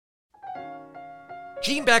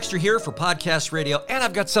Gene Baxter here for Podcast Radio, and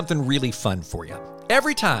I've got something really fun for you.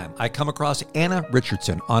 Every time I come across Anna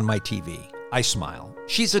Richardson on my TV, I smile.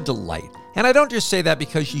 She's a delight. And I don't just say that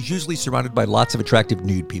because she's usually surrounded by lots of attractive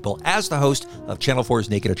nude people as the host of Channel 4's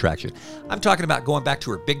Naked Attraction. I'm talking about going back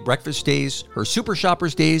to her Big Breakfast days, her Super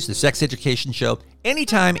Shoppers days, the Sex Education show.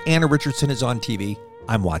 Anytime Anna Richardson is on TV,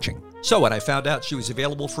 I'm watching. So when I found out she was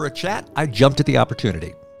available for a chat, I jumped at the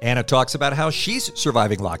opportunity. Anna talks about how she's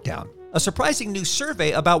surviving lockdown, a surprising new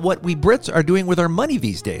survey about what we Brits are doing with our money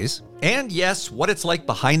these days, and yes, what it's like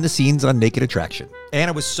behind the scenes on Naked Attraction.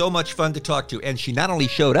 Anna was so much fun to talk to, and she not only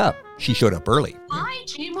showed up, she showed up early. Hi,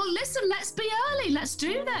 Jim. Well, listen, let's be early. Let's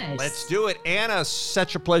do this. Let's do it. Anna,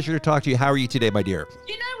 such a pleasure to talk to you. How are you today, my dear?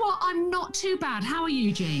 You know what? I'm not too bad. How are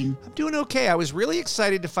you, Gene? I'm doing okay. I was really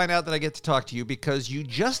excited to find out that I get to talk to you because you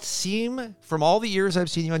just seem, from all the years I've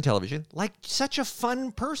seen you on television, like such a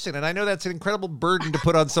fun person. And I know that's an incredible burden to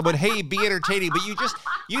put on someone. Hey, be entertaining. But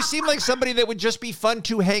you seem like somebody that would just be fun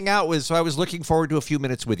to hang out with. So I was looking forward to a few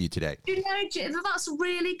minutes with you today. You know, Jim, that's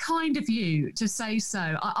really kind of you to say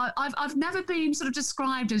so. I've never been sort of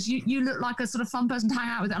described as you look like a sort of fun person to hang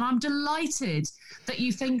out with. And I'm delighted that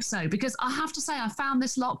you think so, because I have to say I found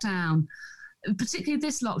this lockdown, particularly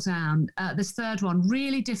this lockdown, this third one,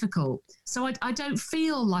 really difficult. So I don't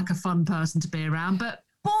feel like a fun person to be around, but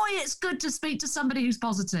boy, it's good to speak to somebody who's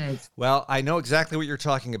positive. Well, I know exactly what you're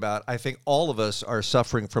talking about. I think all of us are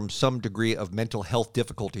suffering from some degree of mental health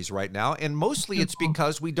difficulties right now, and mostly it's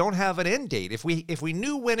because we don't have an end date. If we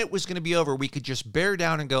knew when it was going to be over, we could just bear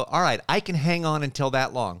down and go, all right, I can hang on until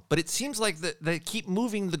that long. But it seems like they keep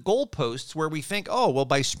moving the goalposts where we think, oh, well,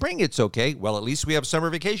 by spring it's okay. Well, at least we have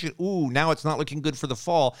summer vacation. Ooh, now it's not looking good for the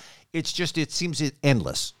fall. It seems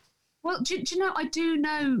endless. Well, do you know, I do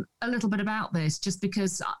know a little bit about this just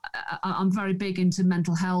because I'm very big into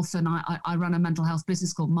mental health, and I run a mental health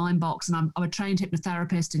business called Mindbox, and I'm a trained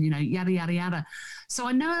hypnotherapist, and, you know, yada, yada, yada. So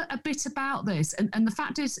I know a bit about this. And the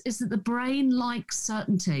fact is that the brain likes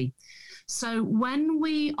certainty. So when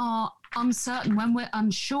we are uncertain, when we're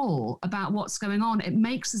unsure about what's going on, it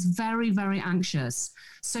makes us very, very anxious.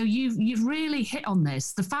 So you've really hit on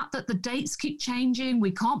this. The fact that the dates keep changing,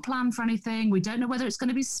 we can't plan for anything, we don't know whether it's going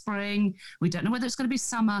to be spring, we don't know whether it's going to be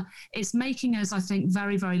summer. It's making us, I think,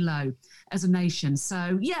 very, very low as a nation.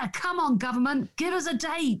 So yeah, come on, government, give us a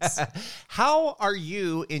date. How are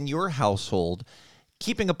you in your household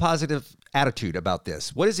keeping a positive attitude about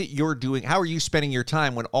this? What is it you're doing? How are you spending your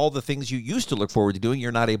time when all the things you used to look forward to doing,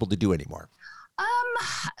 you're not able to do anymore?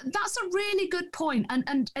 That's a really good point.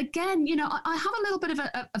 And again, you know, I have a little bit of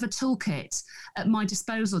a toolkit at my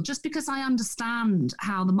disposal just because I understand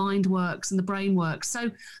how the mind works and the brain works. So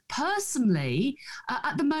personally,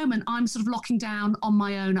 at the moment, I'm sort of locking down on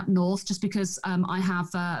my own up north just because I have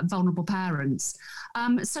vulnerable parents.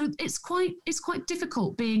 So it's quite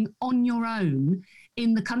difficult being on your own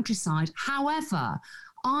in the countryside. However,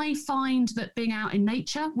 I find that being out in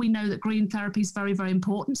nature, we know that green therapy is very, very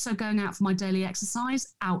important. So going out for my daily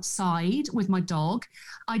exercise outside with my dog,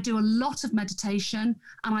 I do a lot of meditation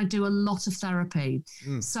and I do a lot of therapy.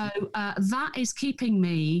 So that is keeping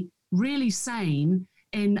me really sane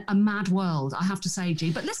in a mad world, I have to say,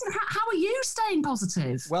 G. But listen, how are you staying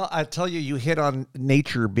positive? Well, I tell you, you hit on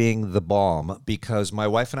nature being the balm, because my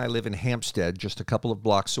wife and I live in Hampstead, just a couple of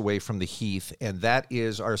blocks away from the Heath, and that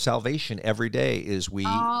is our salvation every day.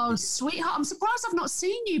 Oh, sweetheart, I'm surprised I've not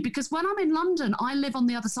seen you, because when I'm in London, I live on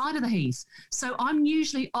the other side of the Heath. So I'm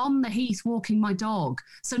usually on the Heath walking my dog.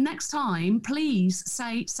 So next time, please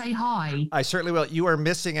say hi. I certainly will. You are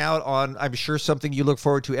missing out on, I'm sure, something you look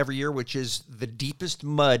forward to every year, which is the deepest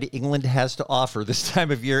mud England has to offer this time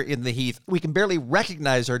of year in the Heath. We can barely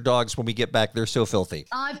recognize our dogs when we get back. They're so filthy.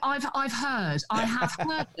 I have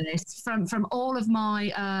heard this from all of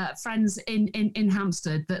my friends in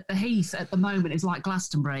Hampstead, that the Heath at the moment is like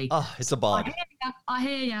Glastonbury. Oh, it's a bog. I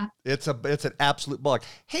hear ya. It's an absolute bog.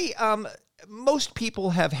 Hey, most people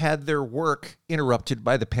have had their work interrupted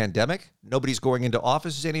by the pandemic. Nobody's going into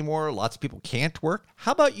offices anymore. Lots of people can't work.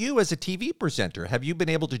 How about you as a TV presenter? Have you been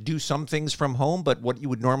able to do some things from home, but what you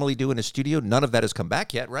would normally do in a studio, none of that has come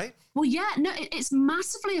back yet, right? Well, yeah, no, it's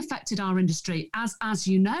massively affected our industry, as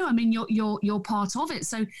you know. I mean, you're part of it,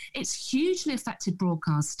 so it's hugely affected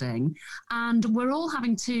broadcasting, and we're all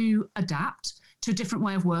having to adapt to a different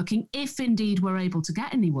way of working, if indeed we're able to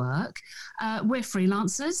get any work. We're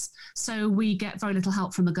freelancers, so we get very little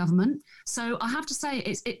help from the government. So I have to say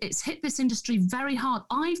it's hit this industry very hard.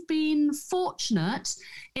 I've been fortunate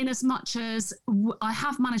in as much as I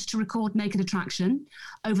have managed to record Naked Attraction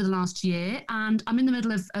over the last year, and I'm in the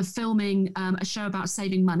middle of filming a show about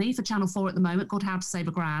saving money for Channel 4 at the moment called How to Save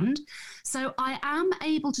a Grand. So I am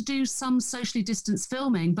able to do some socially distanced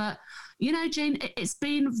filming, but you know, Jane, it's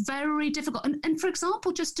been very difficult. And for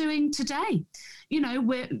example, just doing today, you know,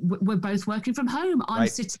 we're both working from home.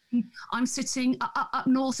 I'm sitting up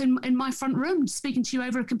north in my front room speaking to you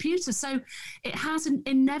over a computer. So it has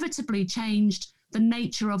inevitably changed the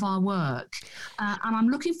nature of our work. And I'm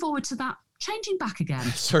looking forward to that changing back again.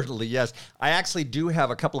 Certainly, yes. I actually do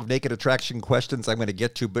have a couple of Naked Attraction questions I'm going to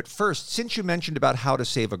get to. But first, since you mentioned about how to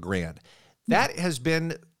save a grand, that has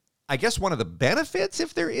been, I guess, one of the benefits,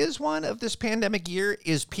 if there is one, of this pandemic year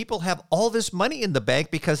is people have all this money in the bank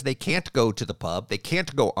because they can't go to the pub, they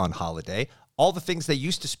can't go on holiday. All the things they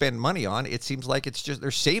used to spend money on, it seems like it's just they're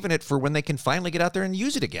saving it for when they can finally get out there and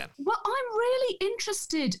use it again. Well, I'm really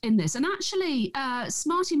interested in this, and actually,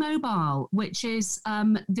 Smarty Mobile, which is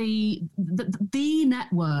the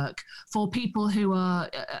network for people who are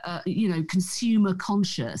consumer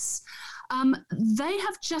conscious. They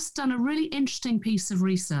have just done a really interesting piece of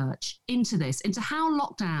research into this, into how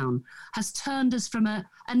lockdown has turned us from a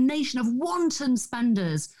nation of wanton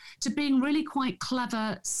spenders to being really quite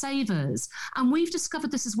clever savers. And we've discovered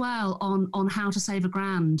this as well on How to Save a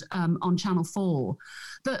Grand on Channel 4,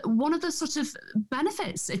 that one of the sort of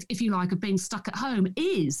benefits, if you like, of being stuck at home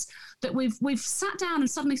is that we've sat down and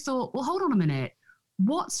suddenly thought, well, hold on a minute.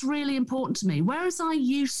 What's really important to me? Whereas I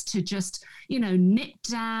used to just, nip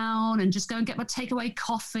down and just go and get my takeaway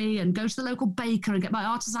coffee and go to the local baker and get my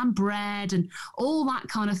artisan bread and all that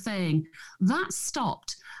kind of thing, that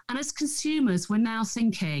stopped. And as consumers, we're now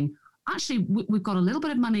thinking, actually, we've got a little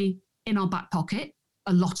bit of money in our back pocket,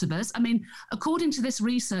 a lot of us. I mean, according to this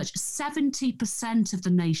research, 70% of the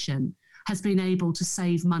nation has been able to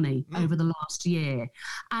save money over the last year.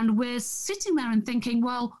 And we're sitting there and thinking,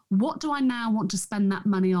 well, what do I now want to spend that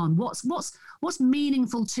money on? What's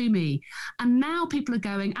meaningful to me? And now people are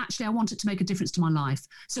going, actually, I want it to make a difference to my life.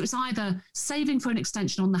 So it's either saving for an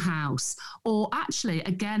extension on the house, or actually,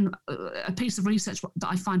 again, a piece of research that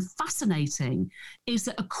I find fascinating is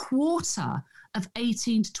that a quarter of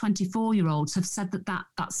 18 to 24-year-olds have said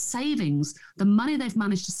that savings, the money they've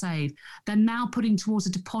managed to save, they're now putting towards a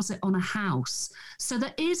deposit on a house. So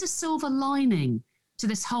there is a silver lining to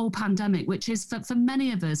this whole pandemic, which is for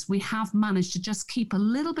many of us, we have managed to just keep a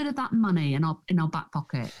little bit of that money in our back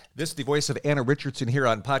pocket. This is the voice of Anna Richardson here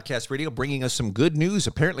on Podcast Radio, bringing us some good news.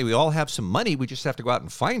 Apparently, we all have some money. We just have to go out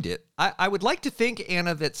and find it. I would like to think,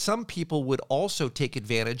 Anna, that some people would also take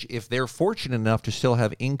advantage, if they're fortunate enough to still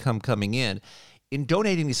have income coming in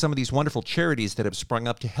donating to some of these wonderful charities that have sprung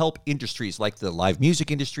up to help industries like the live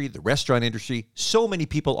music industry, the restaurant industry. So many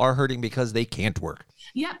people are hurting because they can't work.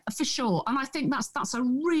 Yeah, for sure. And I think that's a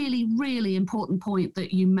really, really important point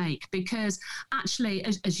that you make, because actually,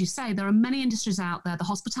 as you say, there are many industries out there, the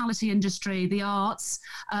hospitality industry, the arts,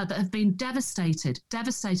 that have been devastated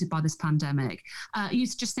by this pandemic. You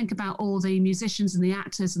just think about all the musicians and the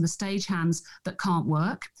actors and the stagehands that can't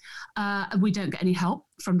work. We don't get any help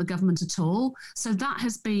from the government at all. So that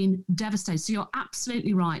has been devastating. So you're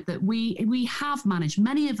absolutely right that we have managed,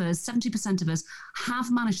 many of us, 70% of us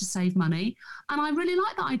have managed to save money. And I really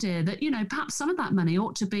like that idea that, perhaps some of that money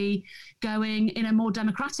ought to be going in a more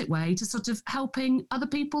democratic way to sort of helping other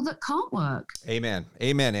people that can't work. Amen.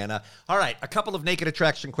 Amen, Anna. All right, a couple of Naked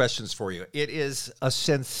Attraction questions for you. It is a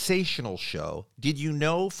sensational show. Did you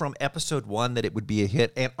know from episode 1 that it would be a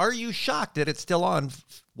hit? And are you shocked that it's still on,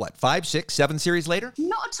 5, 6, 7 series later?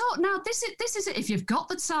 Not at all. Now, this is if you've got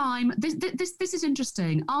the time. This is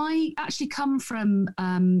interesting. I actually come from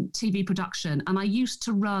TV production, and I used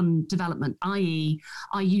to run development, i.e.,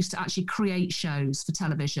 I used to actually create shows for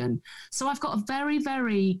television. So I've got a very,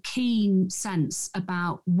 very keen sense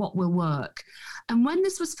about what will work. And when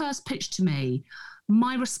this was first pitched to me,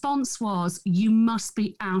 my response was, you must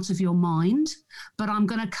be out of your mind, but I'm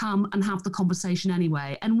going to come and have the conversation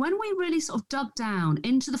anyway. And when we really sort of dug down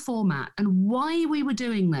into the format and why we were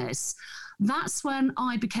doing this, that's when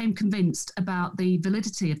I became convinced about the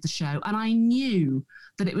validity of the show. And I knew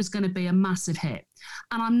that it was going to be a massive hit.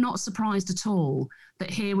 And I'm not surprised at all that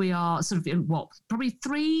here we are sort of, probably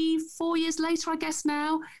 3-4 years later, I guess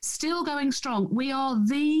now, still going strong. We are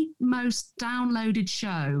the most downloaded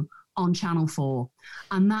show on Channel 4.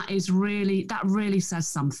 And that really says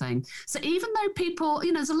something. So even though people,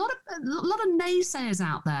 there's a lot of naysayers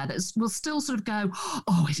out there that will still sort of go,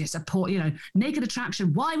 oh, is it a poor, Naked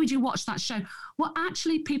Attraction, why would you watch that show? Well,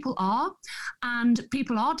 actually people are, and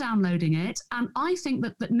people are downloading it. And I think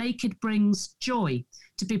that Naked brings joy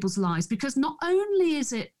to people's lives, because not only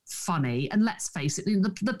is it funny, and let's face it,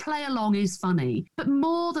 the play along is funny, but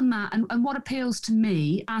more than that, and what appeals to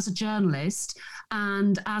me as a journalist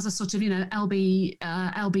and as a sort of LGBTQI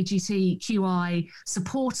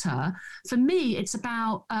supporter, for me it's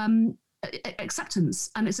about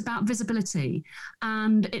acceptance, and it's about visibility,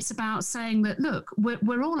 and it's about saying that, look,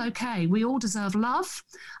 we're all okay, we all deserve love.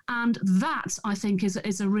 And that, I think,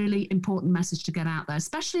 is a really important message to get out there,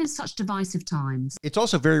 especially in such divisive times. It's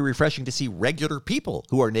also very refreshing to see regular people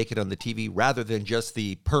who are naked on the TV, rather than just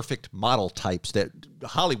the perfect model types that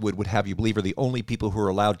Hollywood would have you believe are the only people who are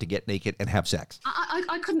allowed to get naked and have sex.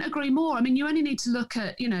 I couldn't agree more. I mean, you only need to look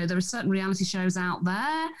at, there are certain reality shows out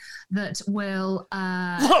there that will...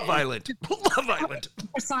 Love Island. Love Island.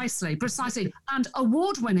 Precisely. And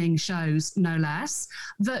award-winning shows, no less,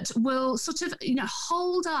 that will sort of,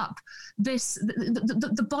 hold up this,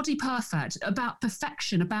 the body perfect, about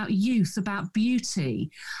perfection, about youth, about beauty,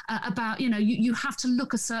 about, you have to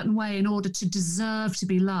look a certain way in order to deserve to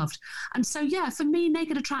be loved. And so, yeah, for me,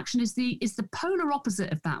 Naked Attraction is the polar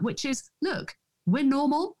opposite of that, which is, look, we're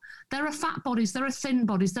normal. There are fat bodies, there are thin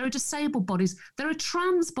bodies, there are disabled bodies, there are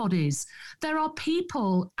trans bodies. There are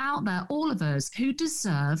people out there, all of us, who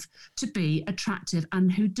deserve to be attractive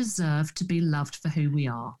and who deserve to be loved for who we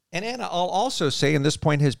are. And Anna, I'll also say, and this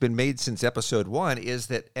point has been made since episode 1, is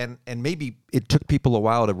that, and maybe it took people a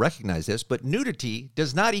while to recognize this, but nudity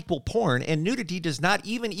does not equal porn, and nudity does not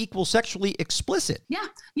even equal sexually explicit. Yeah,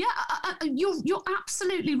 you're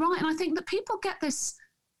absolutely right. And I think that people get this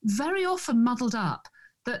very often muddled up,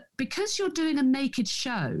 that because you're doing a naked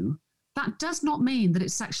show, that does not mean that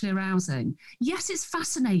it's sexually arousing. Yes, it's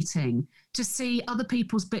fascinating to see other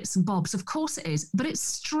people's bits and bobs. Of course it is, but it's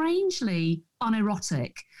strangely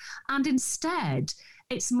unerotic. And instead,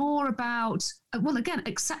 it's more about, well, again,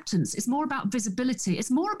 acceptance. It's more about visibility.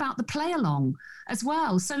 It's more about the play along as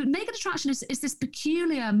well. So Naked Attraction is this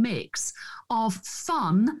peculiar mix of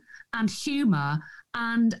fun and humour,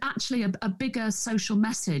 and actually a bigger social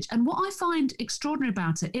message. And what I find extraordinary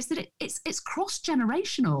about it is that it's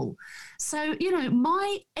cross-generational. So,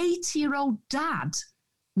 my 80-year-old dad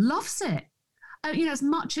loves it, as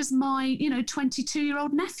much as my,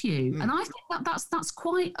 22-year-old nephew. And I think that's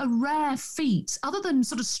quite a rare feat, other than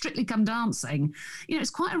sort of Strictly Come Dancing. It's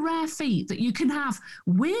quite a rare feat that you can have,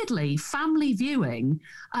 weirdly, family viewing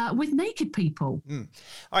with naked people. All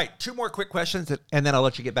right, 2 more quick questions, and then I'll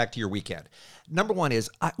let you get back to your weekend. Number 1 is,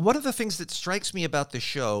 one of the things that strikes me about the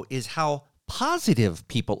show is how positive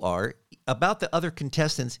people are about the other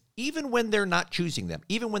contestants, even when they're not choosing them,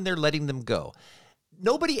 even when they're letting them go.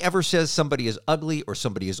 Nobody ever says somebody is ugly or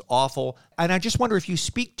somebody is awful. And I just wonder if you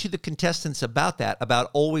speak to the contestants about that, about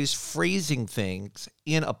always phrasing things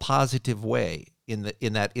in a positive way in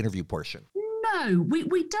that interview portion. No,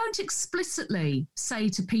 we don't explicitly say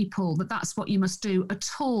to people that that's what you must do at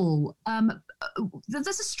all. There's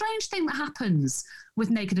a strange thing that happens with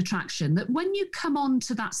Naked Attraction, that when you come on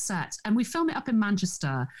to that set, and we film it up in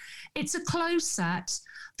Manchester, it's a closed set.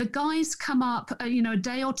 The guys come up, a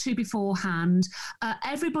day or two beforehand.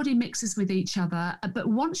 Everybody mixes with each other. But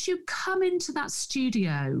once you come into that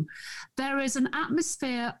studio, there is an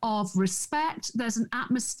atmosphere of respect. There's an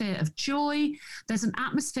atmosphere of joy. There's an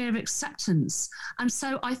atmosphere of acceptance. And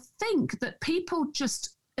so I think that people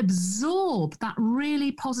just absorb that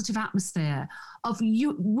really positive atmosphere of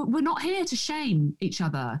you. We're not here to shame each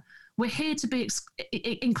other. We're here to be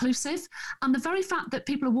inclusive. And the very fact that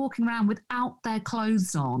people are walking around without their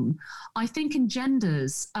clothes on, I think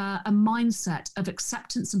engenders a mindset of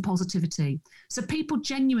acceptance and positivity. So people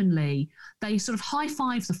genuinely, they sort of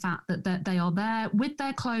high-five the fact that they are there with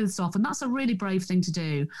their clothes off. And that's a really brave thing to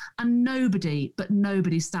do. And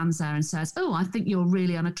nobody stands there and says, oh, I think you're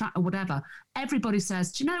really unattractive or whatever. Everybody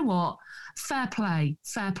says, do you know what? Fair play.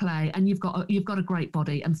 And you've got a great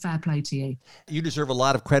body, and fair play to you. You deserve a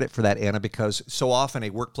lot of credit for that, Anna, because so often a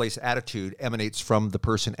workplace attitude emanates from the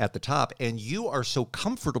person at the top, and you are so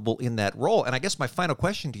comfortable in that role. And I guess my final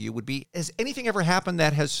question to you would be, has anything ever happened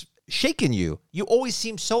that has shaken you? You always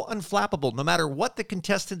seem so unflappable. No matter what the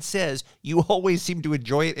contestant says, you always seem to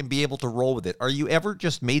enjoy it and be able to roll with it. Are you ever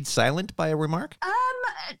just made silent by a remark?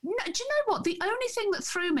 No, do you know what? The only thing that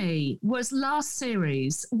threw me was last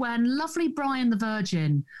series when lovely Brian the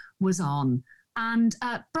Virgin was on. And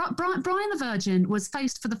Brian the Virgin was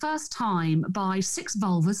faced for the first time by 6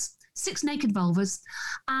 vulvas, 6 naked vulvas,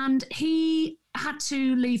 and he had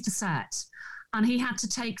to leave the set. And he had to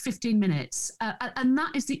take 15 minutes. And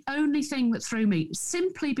that is the only thing that threw me,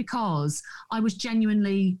 simply because I was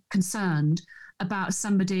genuinely concerned about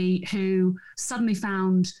somebody who suddenly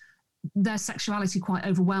found their sexuality quite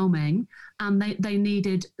overwhelming and they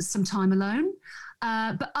needed some time alone.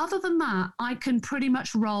 But other than that, I can pretty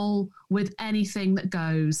much roll with anything that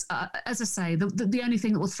goes. As I say, the only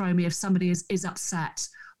thing that will throw me if somebody is upset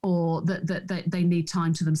or that they need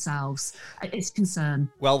time to themselves. It's concern.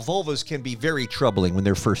 Well, vulvas can be very troubling when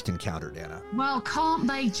they're first encountered, Anna. Well, can't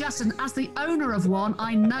they just? And as the owner of one,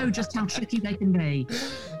 I know just how tricky they can be.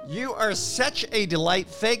 You are such a delight.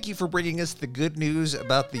 Thank you for bringing us the good news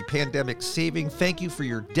about the pandemic saving. Thank you for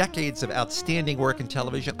your decades of outstanding work in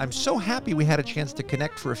television. I'm so happy we had a chance to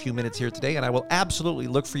connect for a few minutes here today, and I will absolutely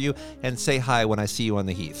look for you and say hi when I see you on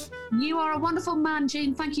the Heath. You are a wonderful man,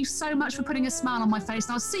 Gene. Thank you so much for putting a smile on my face,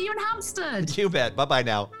 and I'll see you in Hampstead. You bet. Bye-bye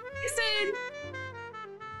now. See you soon.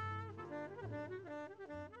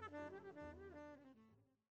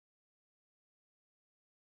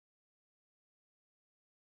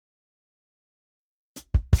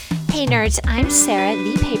 Hey nerds, I'm Sarah,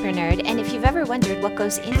 the paper nerd, and if you've ever wondered what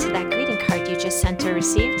goes into that greeting card you just sent or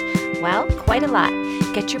received, well, quite a lot.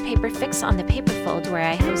 Get your paper fix on the Paperfold, where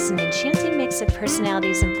I host an enchanting mix of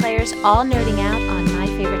personalities and players, all nerding out on my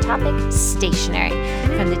favorite topic, stationery.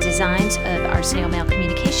 From the designs of Arsenal Mail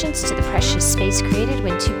Communications to the precious space created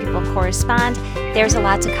when two people correspond, there's a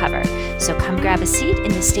lot to cover. So come grab a seat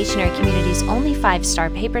in the stationery community's only 5-star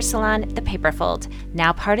paper salon, the Paperfold,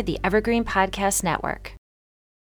 now part of the Evergreen Podcast Network.